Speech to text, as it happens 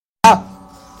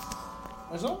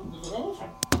¿Eso? ¿Lo tocamos?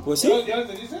 Pues sí. ¿Ya le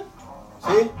entendiste?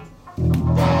 Sí.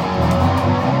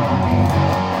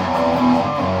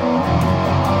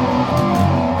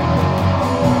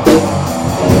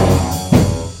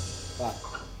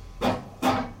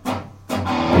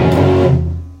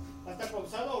 ¿Va a estar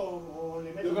pausado o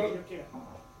le meto Yo lo creo- que yo quiera?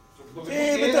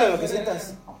 Sí, métale lo que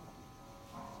sientas.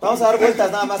 Vamos a dar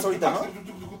vueltas nada más ahorita, ¿no?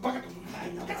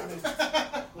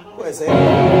 Puede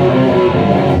ser.